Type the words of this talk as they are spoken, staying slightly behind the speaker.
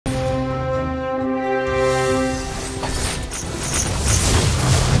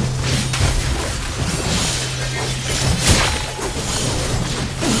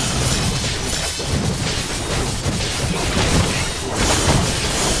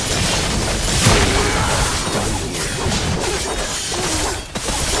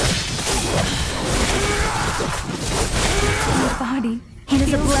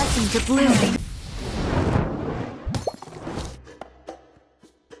is blooming.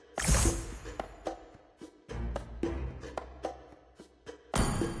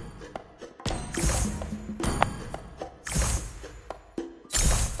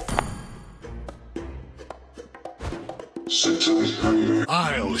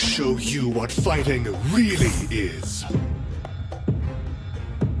 I'll show you what fighting really is.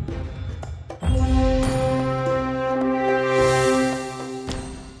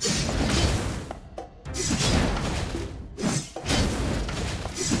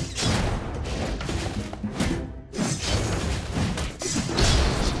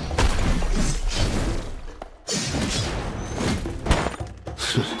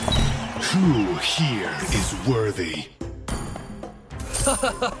 Who here is worthy?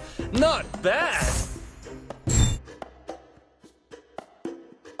 Not bad!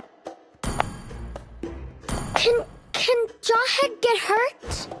 Can Jawhead get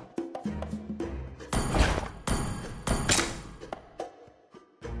hurt?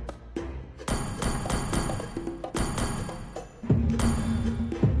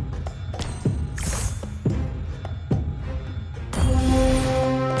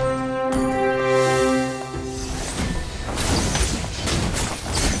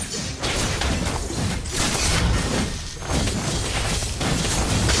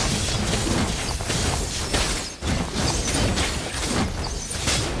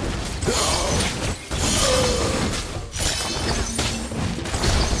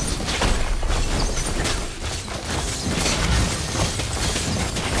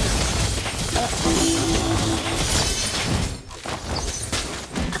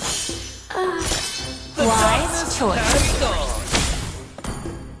 Wise choice.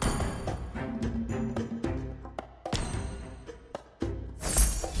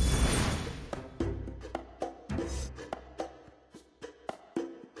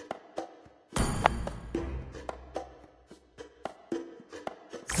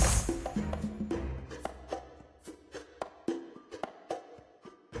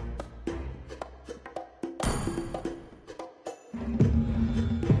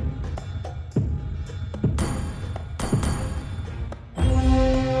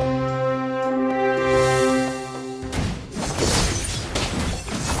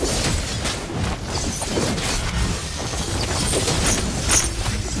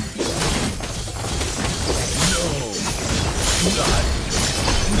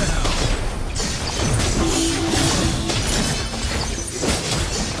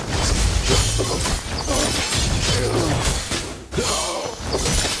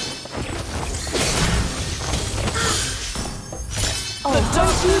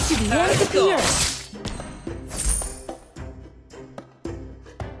 Don't you to the ends of the earth.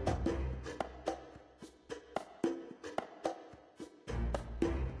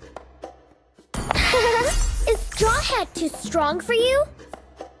 Is Jawhead too strong for you?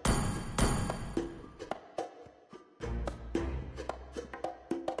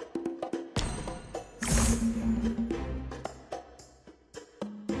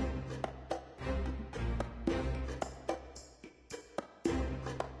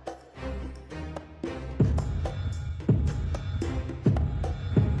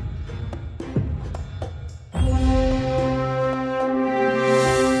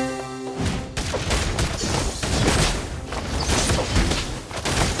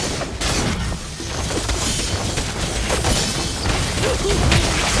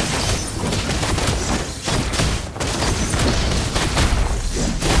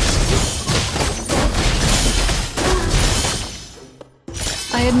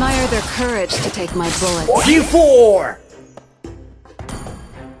 I admire their courage to take my bullets. Q4!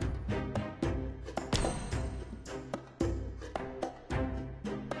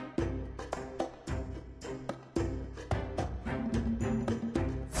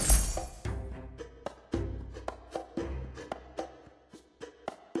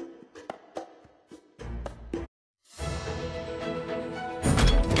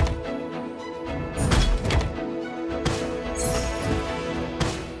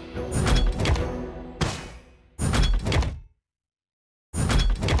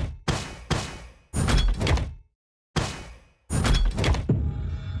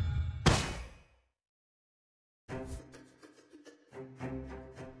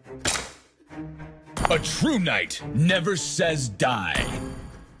 A true knight never says die.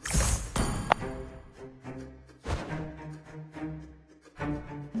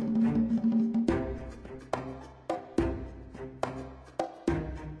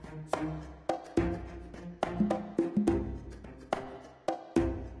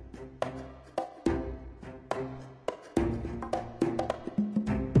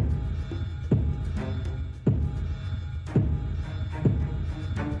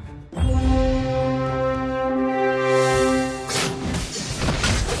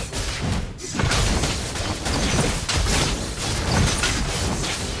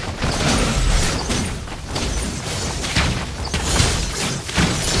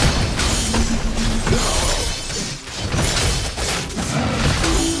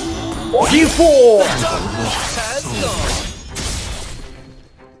 Q4! Has gone.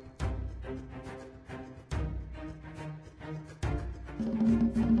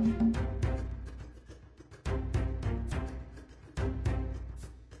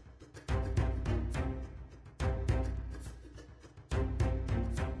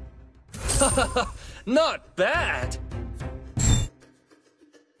 Not bad.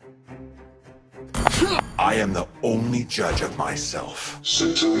 I am the only judge of myself.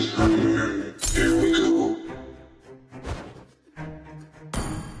 Here we go.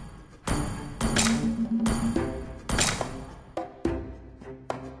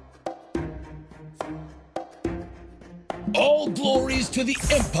 All glories to the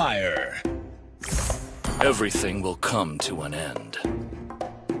Empire! Everything will come to an end.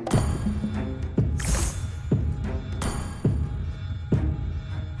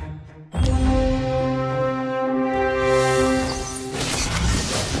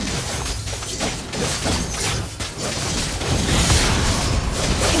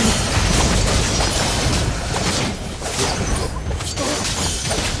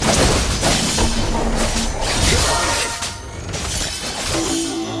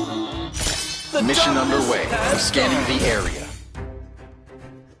 Mission underway. I'm scanning the area.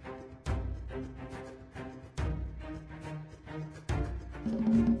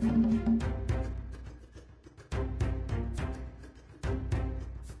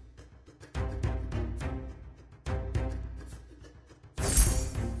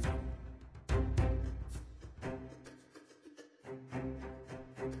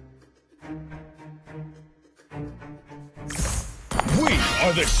 We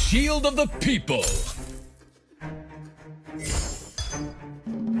are the shield of the people!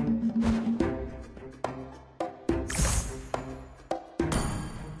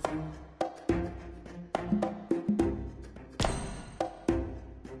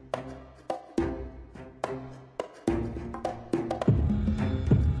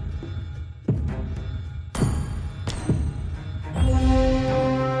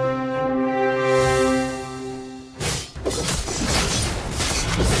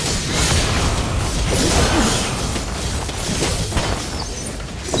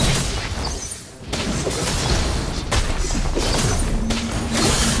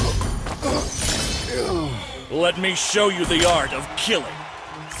 Let me show you the art of killing.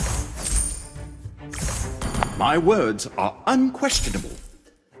 My words are unquestionable.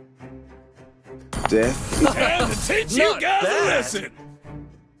 Death. Time to teach you guys a lesson.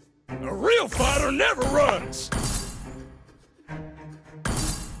 A real fighter never runs.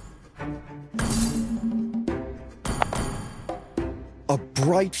 A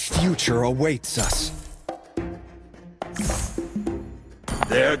bright future awaits us.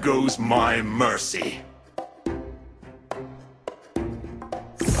 There goes my mercy.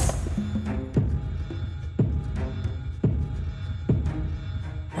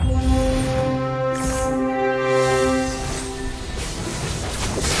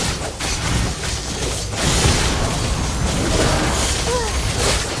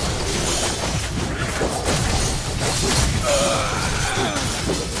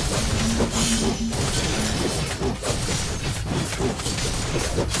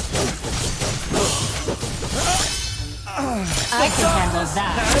 I can handle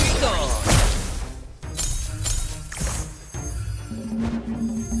that. Has gone.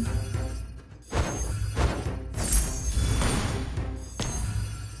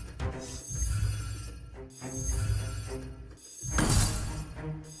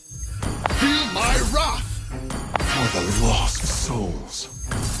 Feel my wrath for the lost souls.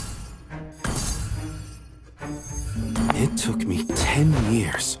 It took me 10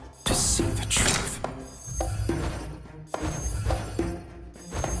 years to see the truth.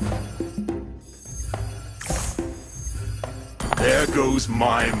 There goes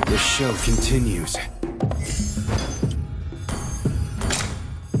my... The show continues.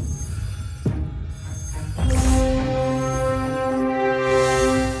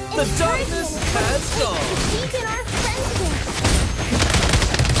 The darkness has gone. Deepen our friendship.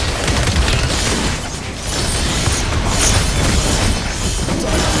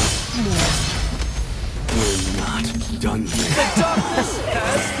 We're not done yet. The darkness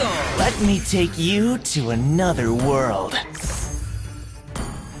has gone. Let me take you to another world.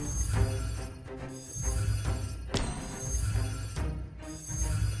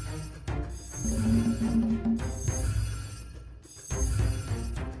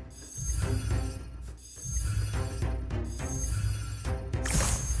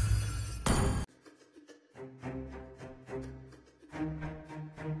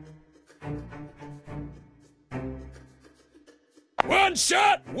 When One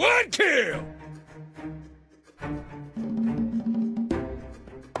shot, one kill!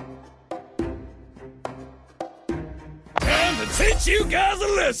 Time to teach you guys a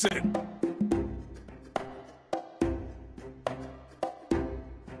lesson!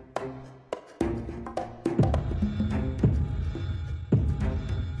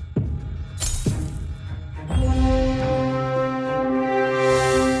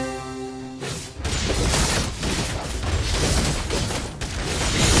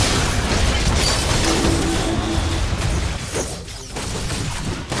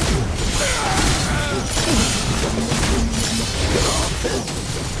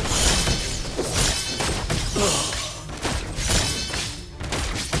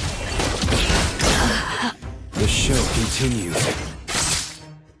 The show continues.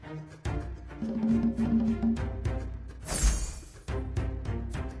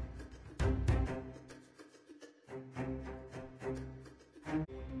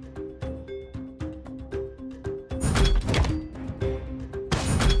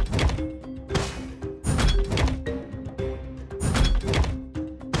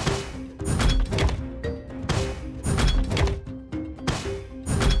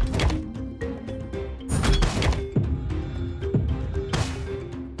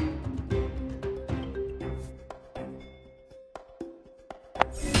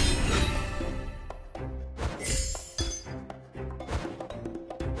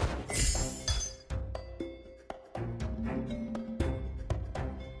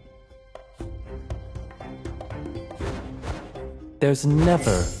 There's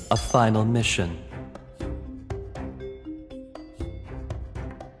never a final mission.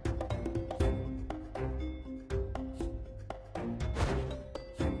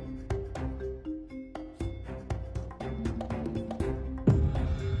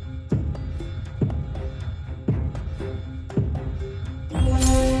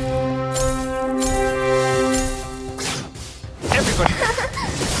 Everybody!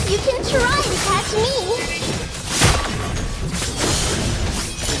 You can try to catch me!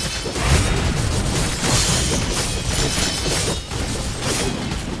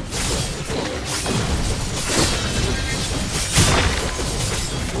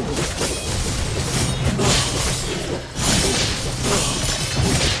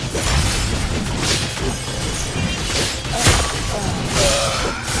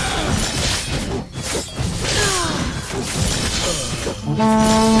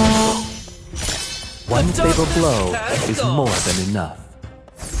 One fatal blow is more than enough.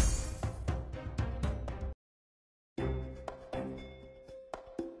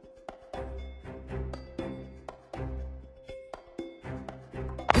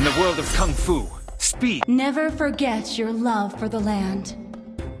 In the world of Kung Fu, speed. Never forget your love for the land.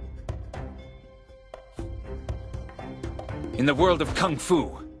 In the world of Kung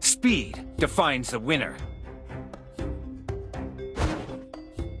Fu, speed defines the winner.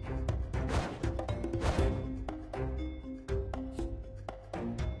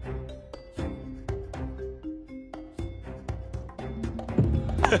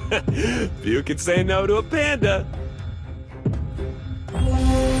 Few can say no to a panda.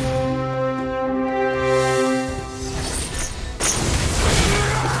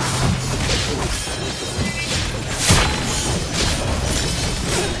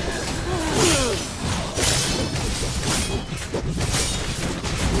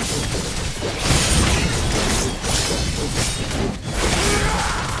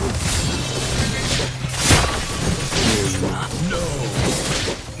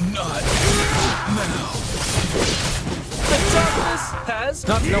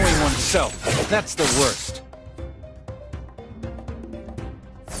 Not knowing oneself, that's the worst.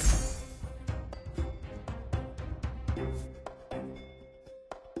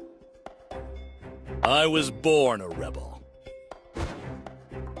 I was born a rebel.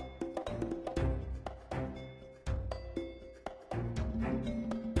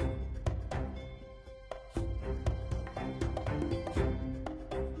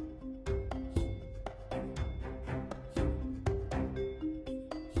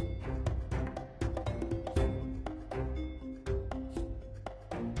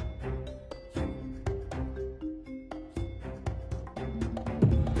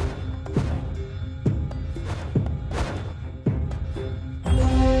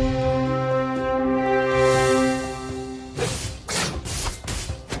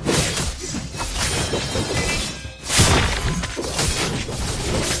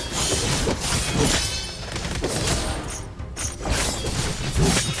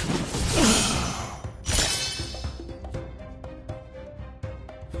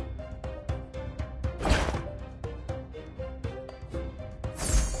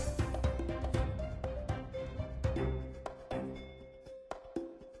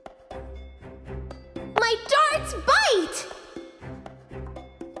 Let's bite!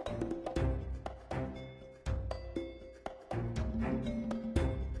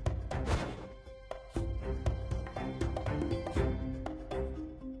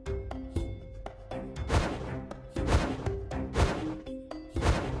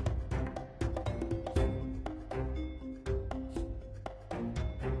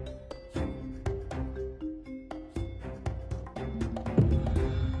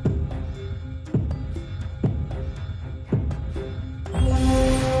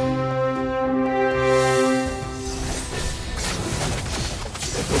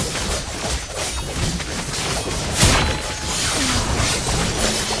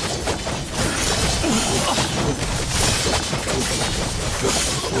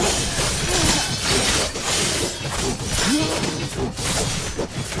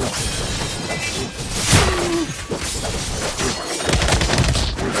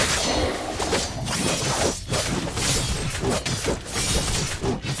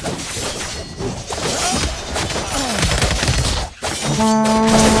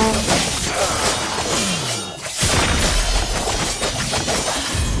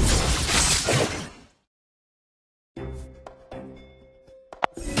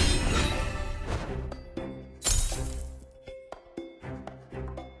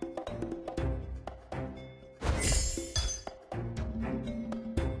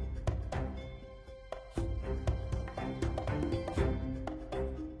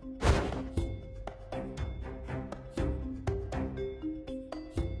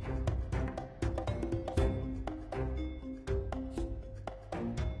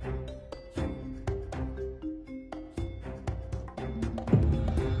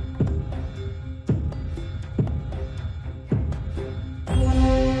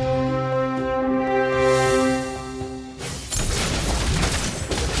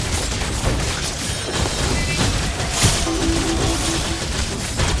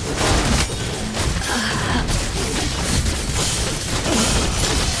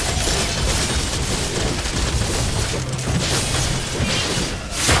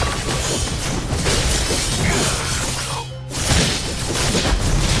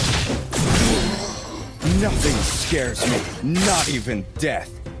 Nothing scares me, not even death.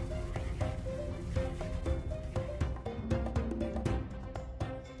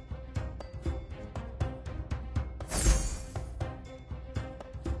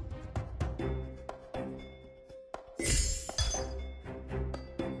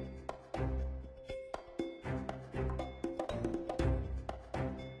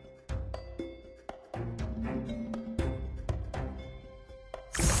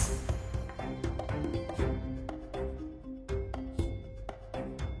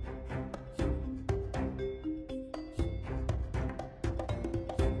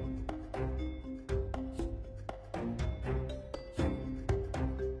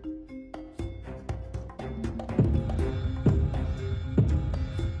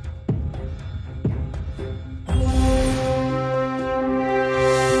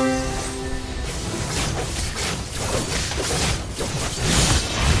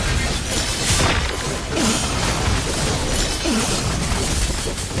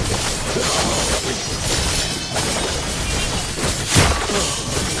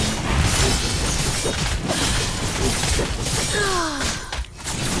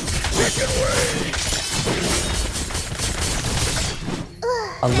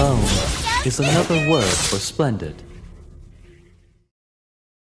 Alone is another word for splendid.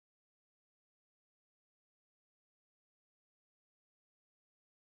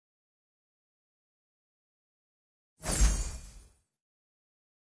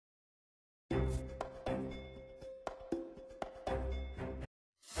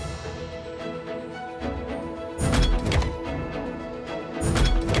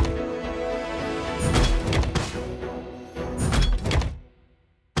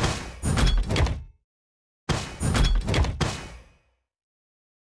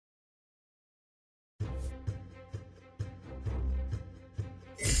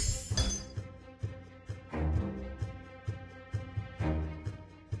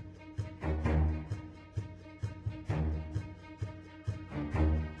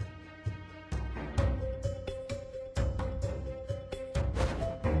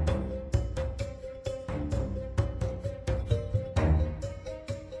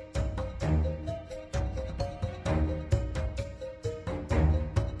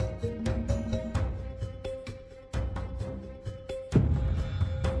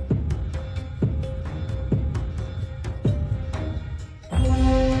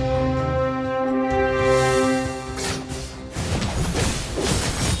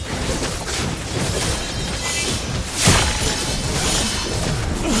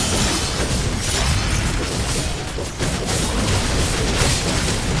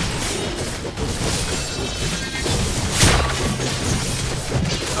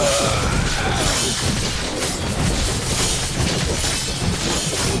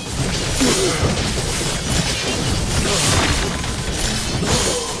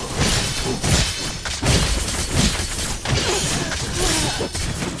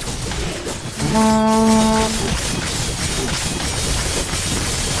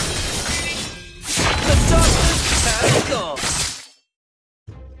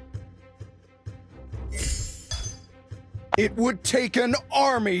 It would take an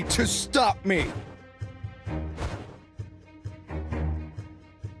army to stop me.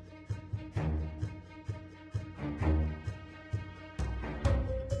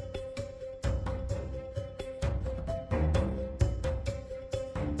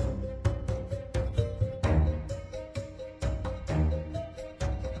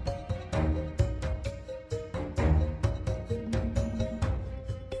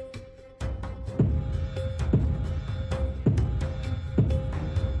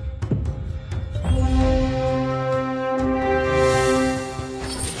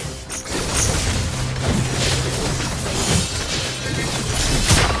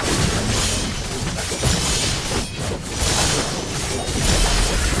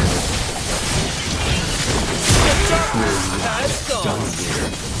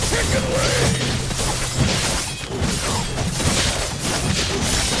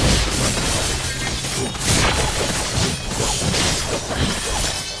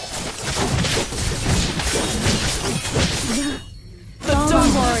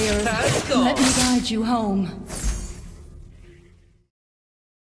 Let me guide you home.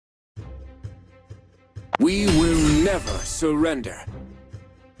 We will never surrender.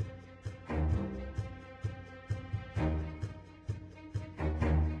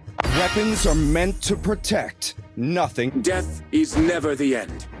 Weapons are meant to protect, nothing. Death is never the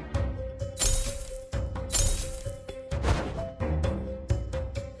end.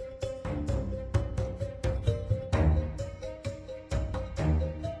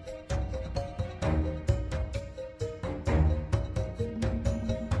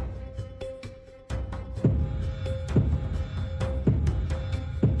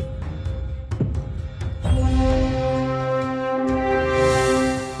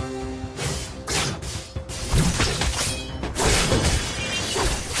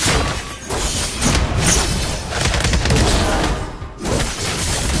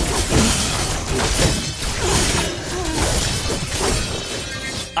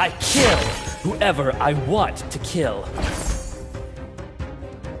 I kill whoever I want to kill.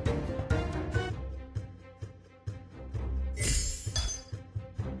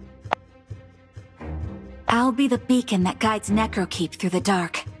 I'll be the beacon that guides Necrokeep through the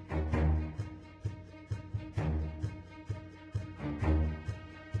dark.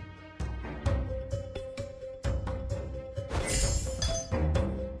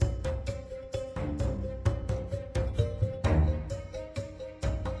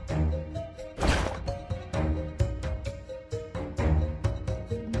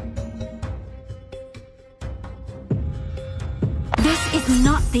 This is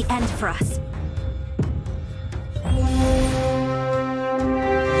not the end for us.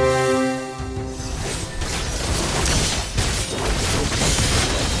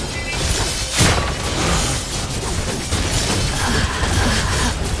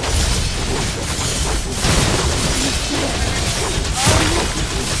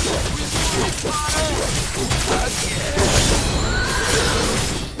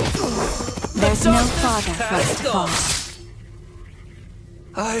 There's no farther for us to fall.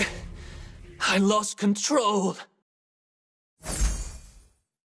 I lost control.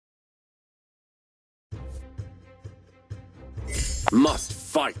 Must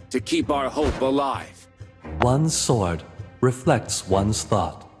fight to keep our hope alive. One's sword reflects one's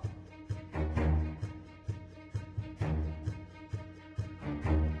thought.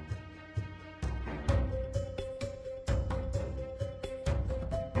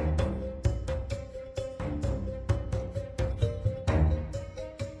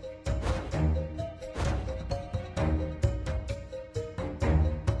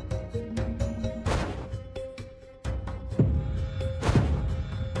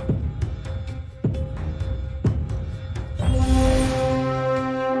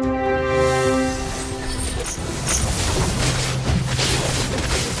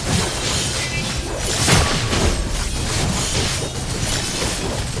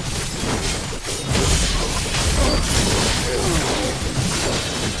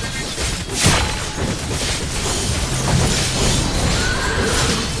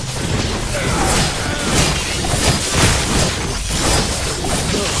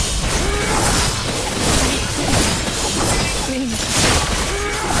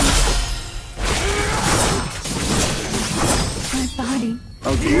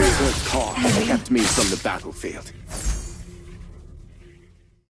 A greater cause kept me from the battlefield.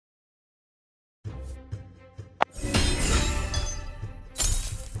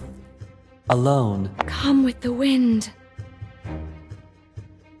 Alone. Come with the wind.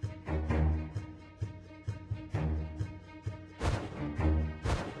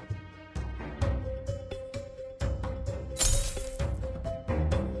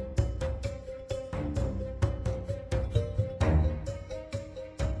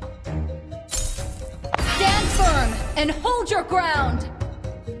 and hold your ground!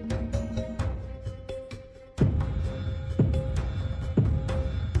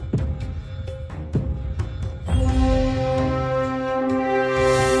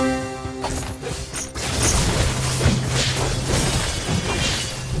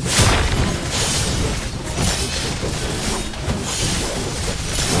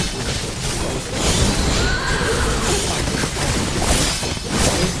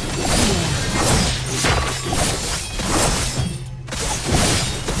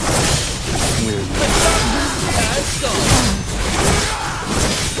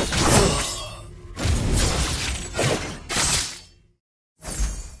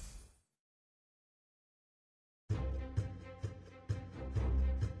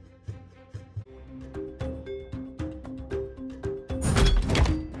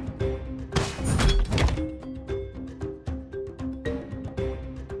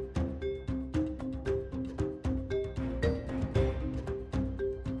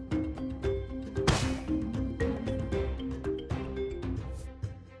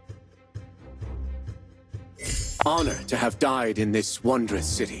 Honor to have died in this wondrous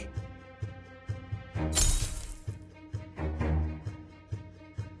city.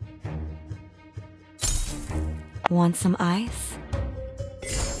 Want some ice?